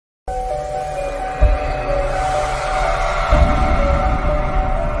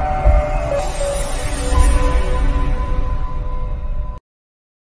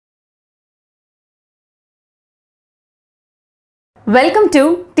Welcome to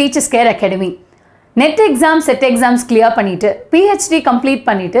Teachers Care Academy. NET exam, SET exams clear பண்ணிட்டு PhD complete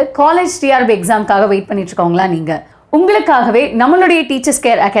பண்ணிட்டு college TRB examக்காக wait பண்ணிட்டு இருக்கவங்களா நீங்க உங்களுக்காகவே நம்மளுடைய Teachers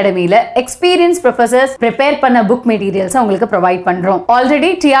Care Academyல experienced professors prepare பண்ண book materials உங்களுக்கு ப்ரொவைட் பண்றோம். ஆல்ரெடி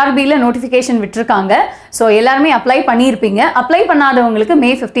TRBல நோட்டிஃபிகேஷன் விட்டுருக்காங்க. சோ எல்லாரும் அப்ளை பண்ணிருப்பீங்க. அப்ளை பண்ணாதவங்களுக்கு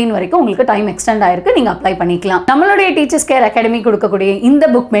May 15 வரைக்கும் உங்களுக்கு டைம் எக்ஸ்டெண்ட் ஆயிருக்கு. நீங்க அப்ளை பண்ணிக்கலாம். நம்மளுடைய Teachers Care Academy கொடுக்கக்கூடிய இந்த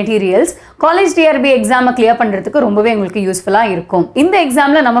book materials college TRB எக்ஸாமை கிளியர் பண்றதுக்கு ரொம்பவே உங்களுக்கு யூஸ்ஃபுல்லா இருக்கும். இந்த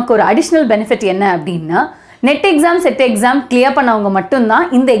எக்ஸாம்ல நமக்கு ஒரு அடிஷனல் பெனிஃபிட் என்ன அப்படின்னா NET exam, SET exam clear பண்ணவங்க மட்டும் தான்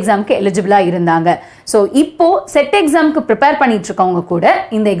இந்த எக்ஸாம்க்கு எலிஜிபிளா இருந்தாங்க. சோ இப்போ SET examக்கு prepare பண்ணிட்டு இருக்கவங்க கூட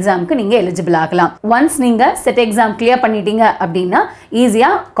இந்த எக்ஸாம்க்கு நீங்க எலிஜிபிள் ஆகலாம். once நீங்க SET exam clear பண்ணிட்டீங்க அப்படினா ஈஸியா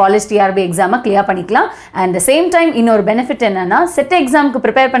college TRB எக்ஸாமை clear பண்ணிக்கலாம். and the same time இன்னொரு பெனிஃபிட் என்னன்னா SET examக்கு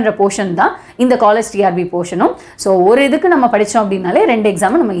prepare பண்ற போர்ஷன் தான் இந்த college TRB போர்ஷனும். சோ ஒரு இதுக்கு நம்ம படிச்சோம் அப்படினாலே ரெண்டு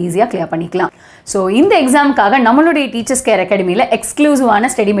எக்ஸாமை நம்ம ஈஸியா clear பண்ணிக்கலாம். சோ இந்த எக்ஸாம்க்காக நம்மளுடைய Teachers Care Academyல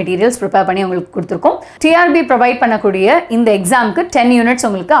எக்ஸ்க்ளூசிவான study materials prepare பண்ணி உங்களுக்கு கொடுத்திருக்கோம். TRB provide பண்ணக்கூடிய இந்த எக்ஸாம்க்கு 10 யூனிட்ஸ்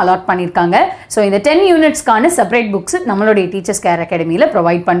உங்களுக்கு அலாட் பண்ணிருக்காங்க. சோ இந்த 10 யூனிட்ஸ்க்கான செப்பரேட் புக்ஸ் நம்மளுடைய Teachers Care Academyல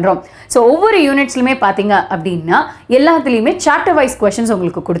ப்ரொவைட் பண்றோம். சோ ஒவ்வொரு யூனிட்ஸ்லயுமே பாத்தீங்க அப்படினா எல்லாத்துலயுமே சாப்டர் வைஸ் क्वेश्चंस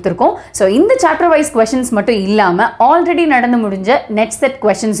உங்களுக்கு கொடுத்திருக்கோம். சோ இந்த சாப்டர் வைஸ் क्वेश्चंस மட்டும் இல்லாம ஆல்ரெடி நடந்து முடிஞ்ச நெட் செட்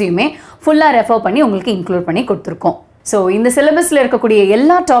क्वेश्चंसயுமே ஃபுல்லா ரெஃபர் பண்ணி உங்களுக்கு இன்க்ளூட் பண்ணி கொடுத்திருக்கோம். சோ இந்த சிலபஸ்ல இருக்கக்கூடிய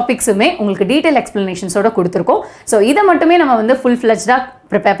எல்லா டாபிக்ஸுமே உங்களுக்கு டீடைல் எக்ஸ்பிளனேஷன்ஸோட கொடுத்திருக்கோம். சோ இத மட்டுமே நம்ம ஃபுல் ஃப்ளெஜ்டா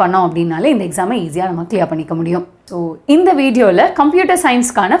ப்ரிப்பேர் பண்ணோம் அப்படினாலே இந்த எக்ஸாமை ஈஸியா நம்ம கிளியர் பண்ணிக்க முடியும். சோ இந்த வீடியோல கம்ப்யூட்டர்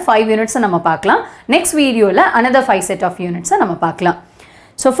சயின்ஸ்க்கான 5 யூனிட்ஸ் நம்ம பார்க்கலாம். நெக்ஸ்ட் வீடியோல another 5 செட் ஆஃப் யூனிட்ஸ் நம்ம பார்க்கலாம்.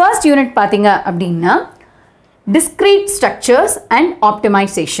 சோ ஃபர்ஸ்ட் யூனிட் பாத்தீங்க அப்படினா Discrete structures and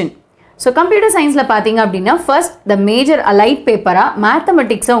optimization. So computer சயின்ஸ்ல பாத்தீங்க அப்படினா first the major allied பேப்பரா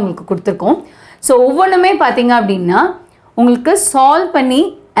mathematics உங்களுக்கு கொடுத்திருக்கோம். சோ ஒவ்வொண்ணுமே பாத்தீங்க அப்படினா உங்களுக்கு சால்வ் பண்ணி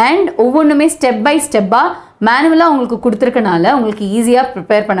and ஒவ்வொண்ணுமே ஸ்டெப் பை ஸ்டெப்பா மேனுவலா உங்களுக்கு கொடுத்திருக்கனால உங்களுக்கு ஈஸியா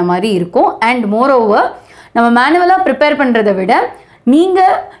ப்ரிப்பேர் பண்ண மாதிரி இருக்கும். and moreover நம்ம மேனுவலா ப்ரிப்பேர் பண்றதை விட நீங்க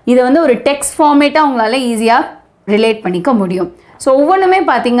இத ஒரு டெக்ஸ்ட் ஃபார்மேட்டா உங்களால ஈஸியா ரிலேட் பண்ணிக்க முடியும். சோ ஒவ்வொண்ணுமே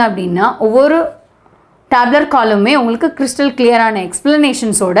பாத்தீங்க அப்படினா ஒவ்வொரு டேப்லர் காலமே உங்களுக்கு கிறிஸ்டல் கிளியரான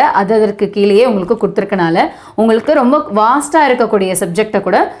எக்ஸ்பிளனேஷன்ஸோட அதற்கு கீழேயே உங்களுக்கு கொடுத்திருக்கனால உங்களுக்கு ரொம்ப வாஸ்டா இருக்கக்கூடிய சப்ஜெக்ட்டை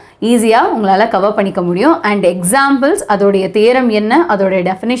கூட ஈஸியா உங்களால கவர் பண்ணிக்க முடியும். and எக்ஸாம்பிள்ஸ் அதோடைய தியரம் என்ன அதோடைய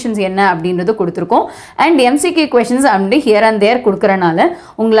டெஃபினிஷன்ஸ் என்ன அப்படின்றது கொடுத்திருக்கோம். and MCQ questions and here and there கொடுக்கறனால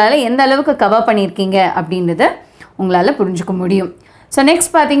உங்களால எந்த அளவுக்கு கவர் பண்ணிருக்கீங்க அப்படின்றத உங்களால புரிஞ்சுக்க முடியும். சோ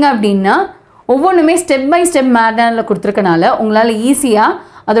நெக்ஸ்ட் பாத்தீங்க அப்படினா ஒவ்வொண்ணுமே ஸ்டெப் பை ஸ்டெப் மேட்டர்ல கொடுத்திருக்கனால உங்களால ஈஸியா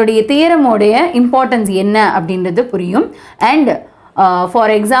அதோடைய தியரமோடைய இம்பார்ட்டன்ஸ் என்ன அப்படின்றது புரியும். and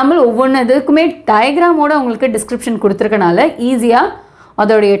ஃபார் எக்ஸாம்பிள் ஒவ்வொன்றுக்குமே டயக்ராமோட உங்களுக்கு டிஸ்கிரிப்ஷன் கொடுத்துருக்கனால ஈஸியா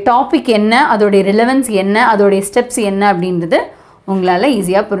அதோடைய டாபிக் என்ன அதோடைய ரிலவன்ஸ் என்ன அதோடைய ஸ்டெப்ஸ் என்ன அப்படின்றது உங்களால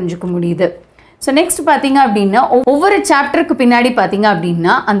ஈஸியா புரிஞ்சுக்க முடியுது. ஸோ நெக்ஸ்ட் பார்த்தீங்க அப்படின்னா ஒவ்வொரு சாப்டருக்கு பின்னாடி பார்த்தீங்க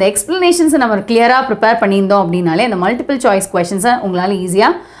அப்படின்னா அந்த எக்ஸ்பிளனேஷன்ஸை நம்ம கிளியராக ப்ரிப்பேர் பண்ணியிருந்தோம் அப்படின்னாலே அந்த மல்டிபிள் சாய்ஸ் கொஷின்ஸை உங்களால்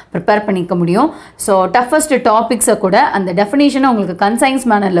ஈஸியாக ப்ரிப்பேர் பண்ணிக்க முடியும். ஸோ டஃபஸ்ட் டாபிக்ஸை கூட அந்த டெஃபினேஷனை உங்களுக்கு கன்சைன்ஸ்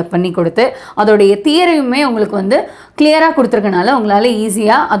மேனரில் பண்ணி கொடுத்து அதோடைய தியரியுமே உங்களுக்கு கிளியராக கொடுத்துருக்கனால உங்களால்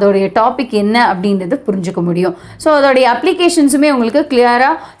ஈஸியாக அதோடைய டாபிக் என்ன அப்படின்றது புரிஞ்சுக்க முடியும். ஸோ அதோடைய அப்ளிகேஷன்ஸுமே உங்களுக்கு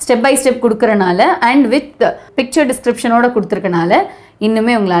கிளியராக step by step கொடுக்குறனால and with picture டிஸ்கிரிப்ஷனோட கொடுத்துருக்கனால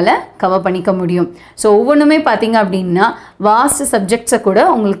இன்னுமே உங்களால் கவர் பண்ணிக்க முடியும். ஸோ ஒவ்வொன்றுமே பார்த்தீங்க அப்படின்னா வாஸ்ட் சப்ஜெக்ட்ஸை கூட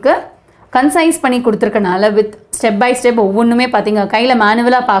உங்களுக்கு கன்சைஸ் பண்ணி கொடுத்துருக்கனால வித் ஸ்டெப் பை ஸ்டெப் ஒவ்வொன்றுமே பார்த்தீங்க கையில்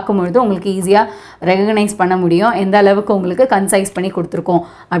மேனுவலாக பார்க்கும்பொழுது உங்களுக்கு ஈஸியாக ரெகக்னைஸ் பண்ண முடியும் எந்த அளவுக்கு உங்களுக்கு கன்சைஸ் பண்ணி கொடுத்துருக்கோம்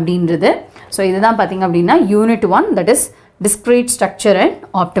அப்படின்றது. ஸோ இதுதான் பார்த்தீங்க அப்படின்னா unit 1 that is discrete structure and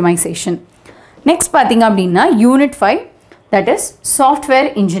optimisation. Next பார்த்தீங்க அப்படின்னா unit 5 that is software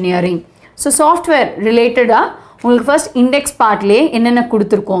engineering. So software ரிலேட்டடாக உங்களுக்கு ஃபர்ஸ்ட் இண்டெக்ஸ் பார்ட்லேயே என்னென்ன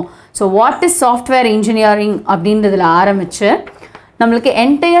கொடுத்துருக்கோம். So what is software engineering அப்படின்றதுல ஆரம்பித்து நம்மளுக்கு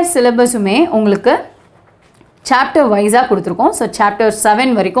என்டையர் சிலபஸுமே உங்களுக்கு சாப்டர் வைஸாக கொடுத்துருக்கோம். ஸோ சாப்டர்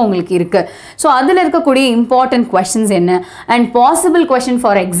 7 வரைக்கும் உங்களுக்கு இருக்குது. ஸோ அதில் இருக்கக்கூடிய இம்பார்ட்டன்ட் கொஷின்ஸ் என்ன அண்ட் பாசிபிள் கொஷின்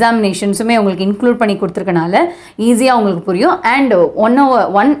ஃபார் எக்ஸாமினேஷன்ஸுமே உங்களுக்கு இன்க்ளூட் பண்ணி கொடுத்துருக்கனால ஈஸியாக உங்களுக்கு புரியும். அண்ட்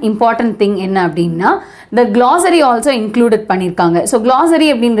ஒன் இம்பார்ட்டன்ட் திங் என்ன அப்படின்னா இந்த க்ளாசரி ஆல்சோ இன்க்ளூடட் பண்ணியிருக்காங்க. ஸோ க்ளாசரி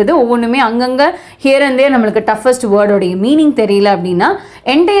அப்படின்றது ஒவ்வொன்றுமே அங்கங்கே ஹியர் அண்ட் தேர் நம்மளுக்கு டஃபஸ்ட் வேர்டோடைய மீனிங் தெரியல அப்படின்னா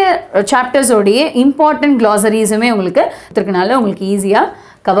என்டையர் சாப்டர்ஸோடைய இம்பார்ட்டன்ட் க்ளாசரிஸுமே உங்களுக்கு இருக்கனால உங்களுக்கு ஈஸியாக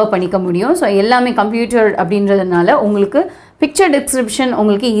கவர் பண்ணிக்க முடியும். ஸோ எல்லாமே கம்ப்யூட்டர் அப்படின்றதுனால உங்களுக்கு பிக்சர் டிஸ்கிரிப்ஷன்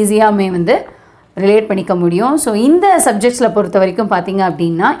உங்களுக்கு ஈஸியாகவே ரிலேட் பண்ணிக்க முடியும். ஸோ இந்த சப்ஜெக்ட்ஸில் பொறுத்த வரைக்கும் பார்த்தீங்க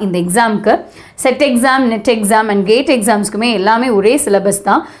அப்படின்னா இந்த எக்ஸாமுக்கு set exam net exam and gate எக்ஸாம்ஸ்க்குமே எல்லாமே ஒரே சிலபஸ்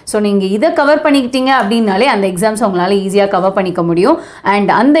தான். ஸோ நீங்கள் இதை கவர் பண்ணிக்கிட்டீங்க அப்படின்னாலே அந்த எக்ஸாம்ஸ் உங்களால் ஈஸியாக கவர் பண்ணிக்க முடியும்.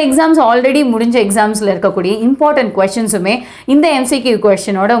 அண்ட் அந்த எக்ஸாம்ஸ் ஆல்ரெடி முடிஞ்ச எக்ஸாம்ஸில் இருக்கக்கூடிய இம்பார்ட்டன்ட் கொஷின்ஸுமே இந்த MCQ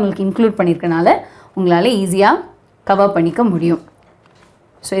கொஷினோட உங்களுக்கு இன்க்ளூட் பண்ணியிருக்கனால உங்களால் ஈஸியாக கவர் பண்ணிக்க முடியும்.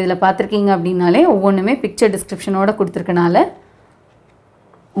 ஸோ இதில் பார்த்துருக்கீங்க அப்படின்னாலே ஒவ்வொன்றுமே பிக்சர் டிஸ்கிரிப்ஷனோட கொடுத்துருக்கனால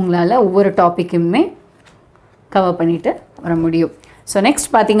உங்களால் ஒவ்வொரு டாப்பிக்குமே கவர் பண்ணிட்டு வர முடியும். ஸோ நெக்ஸ்ட்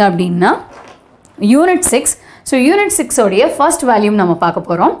பார்த்தீங்க அப்படின்னா யூனிட் 6. ஸோ யூனிட் 6 ஃபர்ஸ்ட் வேல்யூம் நம்ம பார்க்க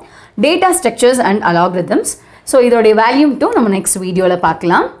போகிறோம், டேட்டா ஸ்ட்ரக்சர்ஸ் அண்ட் அலாகிரிதம்ஸ். ஸோ இதோடைய வேல்யூம் 2 நம்ம நெக்ஸ்ட் வீடியோவில்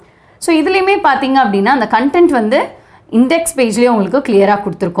பார்க்கலாம். ஸோ இதுலேயுமே பார்த்தீங்க அப்படின்னா அந்த கண்டென்ட் வந்து இண்டெக்ஸ் பேஜ்லேயே உங்களுக்கு கிளியராக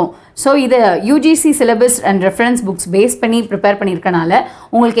கொடுத்துருக்கோம். ஸோ இதை UGC syllabus and reference books base பண்ணி ப்ரிப்பேர் பண்ணியிருக்கனால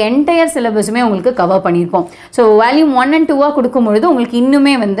உங்களுக்கு என்டையர் சிலபஸுமே உங்களுக்கு கவர் பண்ணியிருக்கோம். ஸோ வேல்யூம் 1 and 2 கொடுக்கும்பொழுது உங்களுக்கு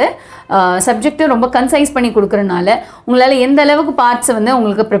இன்னுமே வந்து சப்ஜெக்டை ரொம்ப கன்சைஸ் பண்ணி கொடுக்குறனால உங்களால் எந்த அளவுக்கு பார்ட்ஸை வந்து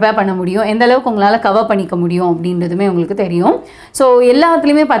உங்களுக்கு ப்ரிப்பேர் பண்ண முடியும், எந்த அளவுக்கு உங்களால் கவர் பண்ணிக்க முடியும் அப்படின்றதுமே உங்களுக்கு தெரியும். ஸோ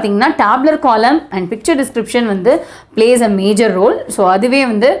எல்லாத்துலேயுமே பார்த்தீங்கன்னா டேப்லர் காலம் அண்ட் பிக்சர் டிஸ்கிரிப்ஷன் வந்து place a major role. So அதுவே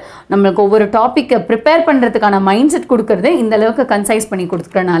வந்து நம்மளுக்கு ஒவ்வொரு டாப்பிக்கை ப்ரிப்பேர் பண்ணுறதுக்கான மைண்ட் செட் கொடுக்குறது இந்த அளவுக்கு கன்சைஸ் பண்ணி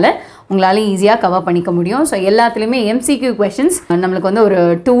கொடுக்குறனால உங்களால் ஈஸியாக கவர் பண்ணிக்க முடியும். ஸோ எல்லாத்துலேயுமே எம்சிக்யூ கொஷின்ஸ் நம்மளுக்கு வந்து ஒரு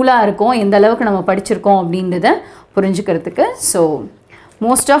டூலாக இருக்கும், எந்த அளவுக்கு நம்ம படிச்சிருக்கோம் அப்படின்றத புரிஞ்சுக்கிறதுக்கு. ஸோ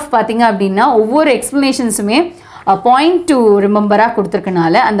மோஸ்ட் ஆஃப் பார்த்தீங்க அப்படின்னா ஒவ்வொரு எக்ஸ்ப்ளனேஷன்ஸுமே பாயிண்ட் டு ரிமெம்பராக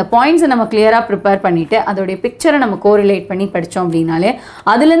கொடுத்துருக்கனால அந்த பாயிண்ட்ஸை நம்ம கிளியராக ப்ரிப்பேர் பண்ணிவிட்டு அதோடைய பிக்சரை நம்ம கோரிலேட் பண்ணி படித்தோம் அப்படின்னாலே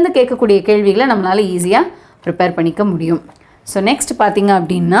அதுலேருந்து கேட்கக்கூடிய கேள்விகளை நம்மளால் ஈஸியாக ப்ரிப்பேர் பண்ணிக்க முடியும். ஸோ நெக்ஸ்ட் பார்த்தீங்க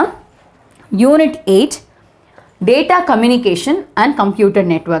அப்படின்னா unit 8 data communication and computer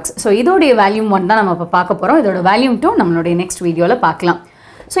networks. So இதோடைய வேல்யூம் 1 தான் நம்ம இப்போ பார்க்க போகிறோம். இதோட வேல்யூம் 2 நம்மளுடைய நெக்ஸ்ட் வீடியோவில் பார்க்கலாம்.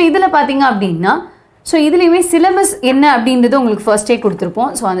 ஸோ இதில் பார்த்தீங்க அப்படின்னா ஸோ இதுலேயுமே சிலபஸ் என்ன அப்படின்றது உங்களுக்கு ஃபர்ஸ்டே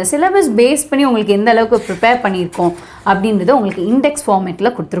கொடுத்துருப்போம். ஸோ அந்த சிலபஸ் பேஸ் பண்ணி உங்களுக்கு எந்த அளவுக்கு ப்ரிப்பேர் பண்ணியிருக்கோம் அப்படின்றது உங்களுக்கு இண்டெக்ஸ்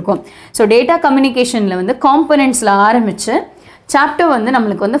ஃபார்மேட்டில் கொடுத்துருக்கோம். ஸோ டேட்டா கம்யூனிகேஷனில் வந்து காம்பனன்ட்ஸில் ஆரம்பித்து சாப்டர் வந்து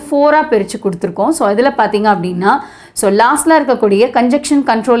நம்மளுக்கு வந்து 4ஆக பிரித்து கொடுத்துருக்கோம். ஸோ அதில் பார்த்தீங்க அப்படின்னா ஸோ லாஸ்ட்டில் இருக்கக்கூடிய conjunction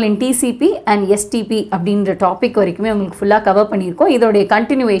control in TCP and SDP அப்படின்ற டாபிக் வரைக்குமே உங்களுக்கு ஃபுல்லாக கவர் பண்ணியிருக்கோம். இதோடைய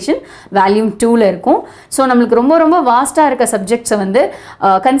கண்டினியூவேஷன் வேல்யூம் 2ல் இருக்கும். ஸோ நம்மளுக்கு ரொம்ப ரொம்ப வாஸ்ட்டாக இருக்க சப்ஜெக்ட்ஸை வந்து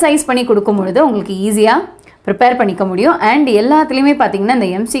கன்சைஸ் பண்ணி கொடுக்கும் பொழுது உங்களுக்கு ஈஸியாக ப்ரிப்பேர் பண்ணிக்க முடியும். அண்ட் எல்லாத்துலேயுமே பார்த்தீங்கன்னா இந்த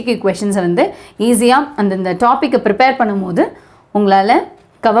எம்சிக்யூ கொஷின்ஸை வந்து ஈஸியாக அந்தந்த டாப்பிக்கை ப்ரிப்பேர் பண்ணும்போது உங்களால்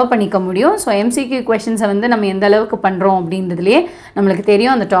கவர் பண்ணிக்க முடியும். ஸோ எம்சிக்யூ கொஷின்ஸை வந்து நம்ம எந்த அளவுக்கு பண்ணுறோம் அப்படின்றதுலேயே நம்மளுக்கு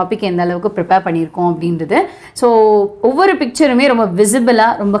தெரியும் அந்த டாபிக் எந்த அளவுக்கு ப்ரிப்பேர் பண்ணியிருக்கோம் அப்படின்றது. ஸோ ஒவ்வொரு பிக்சருமே ரொம்ப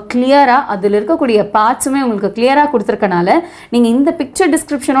விசிபிளாக ரொம்ப கிளியராக அதில் இருக்கக்கூடிய பார்ட்ஸுமே உங்களுக்கு கிளியராக கொடுத்துருக்கனால நீங்கள் இந்த பிக்சர்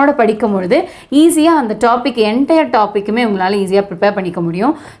டிஸ்கிரிப்ஷனோட படிக்கும் பொழுது ஈஸியாக அந்த டாபிக் என்டையர் டாப்பிக்குமே உங்களால் ஈஸியாக ப்ரிப்பேர் பண்ணிக்க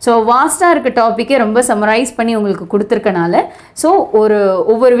முடியும். ஸோ வாஸ்ட்டாக இருக்க டாப்பிக்கே ரொம்ப சம்மரைஸ் பண்ணி உங்களுக்கு கொடுத்துருக்கனால ஸோ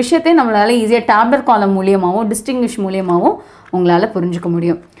ஒவ்வொரு விஷயத்தையும் நம்மளால் ஈஸியாக டேப்லர் காலம் மூலியமாகவும் டிஸ்டிங்விஷ் மூலியமாகவும் உங்களால் புரிஞ்சுக்க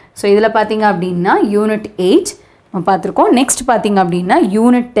முடியும். ஸோ இதில் பார்த்தீங்க அப்படின்னா யூனிட் 8 நம்ம பார்த்துருக்கோம். நெக்ஸ்ட் பார்த்தீங்க அப்படின்னா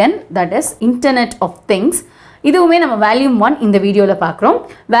unit 10 that is internet of things. இதுவுமே நம்ம வேல்யூம் 1 இந்த வீடியோவில் பார்க்குறோம்,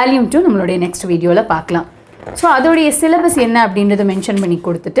 வேல்யூம் 2 நம்மளுடைய நெக்ஸ்ட் வீடியோவில் பார்க்கலாம். ஸோ அதோடைய சிலபஸ் என்ன அப்படின்றத மென்ஷன் பண்ணி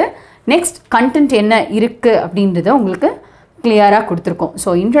கொடுத்துட்டு நெக்ஸ்ட் கண்டென்ட் என்ன இருக்குது அப்படின்றத உங்களுக்கு கிளியராக கொடுத்துருக்கோம். ஸோ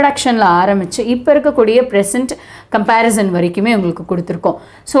இன்ட்ரடக்ஷனில் ஆரம்பித்து இப்போ இருக்கக்கூடிய ப்ரெசென்ட் கம்பேரிசன் வரைக்குமே உங்களுக்கு கொடுத்துருக்கோம்.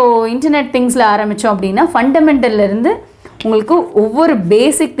 ஸோ இன்டர்நெட் திங்ஸில் ஆரம்பித்தோம் அப்படின்னா ஃபண்டமெண்டல்லேருந்து உங்களுக்கு ஒவ்வொரு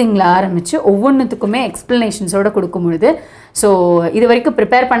பேசிக் திங்கில் ஆரம்பித்து ஒவ்வொன்றுத்துக்குமே எக்ஸ்ப்ளனேஷன்ஸோடு கொடுக்கும் பொழுது ஸோ இது வரைக்கும்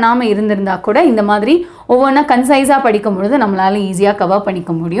ப்ரிப்பேர் பண்ணாமல் இருந்திருந்தா கூட இந்த மாதிரி ஒவ்வொன்றா கன்சைஸாக படிக்கும் பொழுது நம்மளால் ஈஸியாக கவர்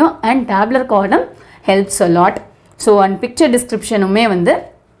பண்ணிக்க முடியும். அண்ட் டேப்லர் காலம் helps a lot. So and picture டிஸ்கிரிப்ஷனுமே வந்து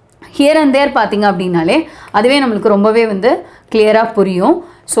ஹியர் அண்ட் தேர் பார்த்தீங்க அப்படின்னாலே அதுவே நம்மளுக்கு ரொம்பவே வந்து கிளியராக புரியும்.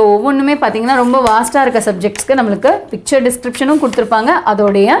 ஸோ ஒவ்வொன்றுமே பார்த்தீங்கன்னா ரொம்ப வாஸ்ட்டாக இருக்க சப்ஜெக்ட்ஸ்க்கு நம்மளுக்கு பிக்சர் டிஸ்கிரிப்ஷனும் கொடுத்துருப்பாங்க,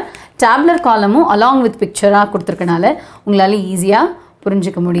 அதோடைய டேப்லர் காலமும் அலாங் வித் பிக்சராக கொடுத்துருக்கனால உங்களால் ஈஸியாக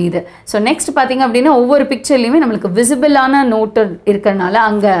புரிஞ்சிக்க முடியுது. ஸோ நெக்ஸ்ட் பார்த்தீங்க அப்படின்னா ஒவ்வொரு பிக்சர்லேயுமே நம்மளுக்கு விசிபிளான நோட்டு இருக்கிறனால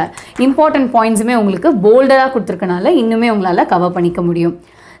அங்கே இம்பார்ட்டன்ட் பாயிண்ட்ஸுமே உங்களுக்கு போல்டராக கொடுத்துருக்கனால இன்னுமே உங்களால் கவர் பண்ணிக்க முடியும்.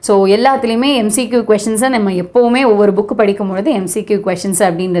 ஸோ எல்லாத்துலேயுமே எம்சிக்யூ கொஷின்ஸை நம்ம எப்போவுமே ஒவ்வொரு புக்கு படிக்கும்பொழுது எம்சிக்யூ கொஷின்ஸ்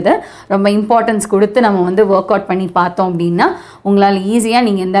அப்படின்றத ரொம்ப இம்பார்ட்டன்ஸ் கொடுத்து நம்ம வந்து ஒர்க் அவுட் பண்ணி பார்த்தோம் அப்படின்னா உங்களால் ஈஸியாக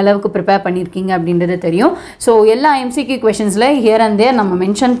நீங்கள் எந்த அளவுக்கு ப்ரிப்பேர் பண்ணியிருக்கீங்க அப்படின்றது தெரியும். ஸோ எல்லா எம்சிக்யூ கொஷின்ஸில் ஹியர் அண்ட் தேர் நம்ம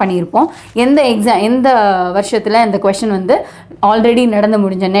மென்ஷன் பண்ணியிருப்போம் எந்த வருஷத்தில் இந்த கொஷின் வந்து ஆல்ரெடி நடந்து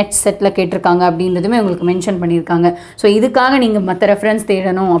முடிஞ்ச நெட் செட்டில் கேட்டிருக்காங்க அப்படின்றதுமே உங்களுக்கு மென்ஷன் பண்ணியிருக்காங்க. ஸோ இதுக்காக நீங்கள் மற்ற ரெஃபரன்ஸ்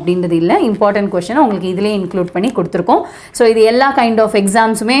தேடணும் அப்படின்றது இல்லை, இம்பார்ட்டன்ட் கொஷினை உங்களுக்கு இதிலே இன்க்ளூட் பண்ணி கொடுத்துருக்கோம். ஸோ இது எல்லா கைண்ட் ஆஃப்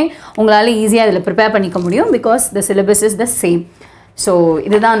எக்ஸாம்ஸுமே உங்களால் ஈஸியாக இதில் ப்ரிப்பேர் பண்ணிக்க முடியும் because the syllabus is the same. So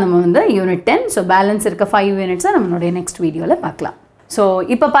இதுதான் நம்ம வந்து யூனிட் 10. ஸோ பேலன்ஸ் இருக்க 5 யூனிட்ஸை நம்மளுடைய நெக்ஸ்ட் வீடியோவில் பார்க்கலாம். ஸோ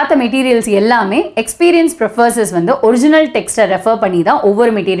இப்போ பார்த்த மெட்டீரியல்ஸ் எல்லாமே எக்ஸ்பீரியன்ஸ் ப்ரொஃபஸர்ஸ் வந்து ஒரிஜினல் டெக்ஸ்ட்டை ரெஃபர் பண்ணி தான்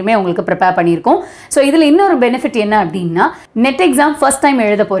ஒவ்வொரு மெட்டீரியலுமே உங்களுக்கு ப்ரிப்பேர் பண்ணியிருக்கோம். ஸோ இதில் இன்னொரு பெனிஃபிட் என்ன அப்படின்னா நெட் எக்ஸாம் ஃபர்ஸ்ட் டைம்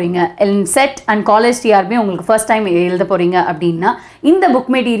எழுத போகிறீங்க, செட் அண்ட் காலேஜ் டிஆர்பி உங்களுக்கு ஃபர்ஸ்ட் டைம் எழுத போகிறீங்க அப்படின்னா இந்த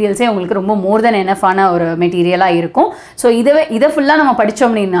புக் மெட்டீரியல்ஸே உங்களுக்கு ரொம்ப மோர் தென் எனஃபான ஒரு மெட்டீரியலாக இருக்கும். ஸோ இதை ஃபுல்லாக நம்ம படித்தோம்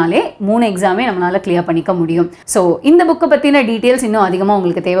அப்படின்னாலே 3 எக்ஸாமே நம்மளால் கிளியர் பண்ணிக்க முடியும். ஸோ இந்த புக்கை பற்றின டீட்டெயில்ஸ் இன்னும் அதிகமாக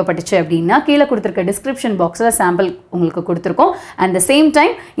உங்களுக்கு தேவைப்பட்டுச்சு அப்படின்னா கீழே கொடுத்துருக்க டிஸ்கிரிப்ஷன் பாக்ஸில் சாம்பிள் உங்களுக்கு கொடுத்துருக்கோம். அண்ட் the same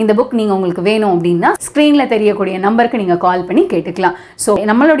time இந்த புக் நீங்கள் உங்களுக்கு வேணும் அப்படின்னா ஸ்க்ரீனில் தெரியக்கூடிய நம்பருக்கு நீங்கள் கால் பண்ணி கேட்டுக்கலாம். ஸோ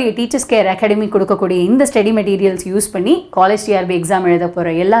நம்மளுடைய டீச்சர்ஸ் கேர் அகாடமி கொடுக்கக்கூடிய இந்த ஸ்டடி மெட்டீரியல்ஸ் யூஸ் பண்ணி காலேஜ் டிஆர்பி எக்ஸாம் எழுத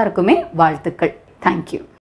போகிற எல்லாருக்குமே வாழ்த்துக்கள். தேங்க்யூ.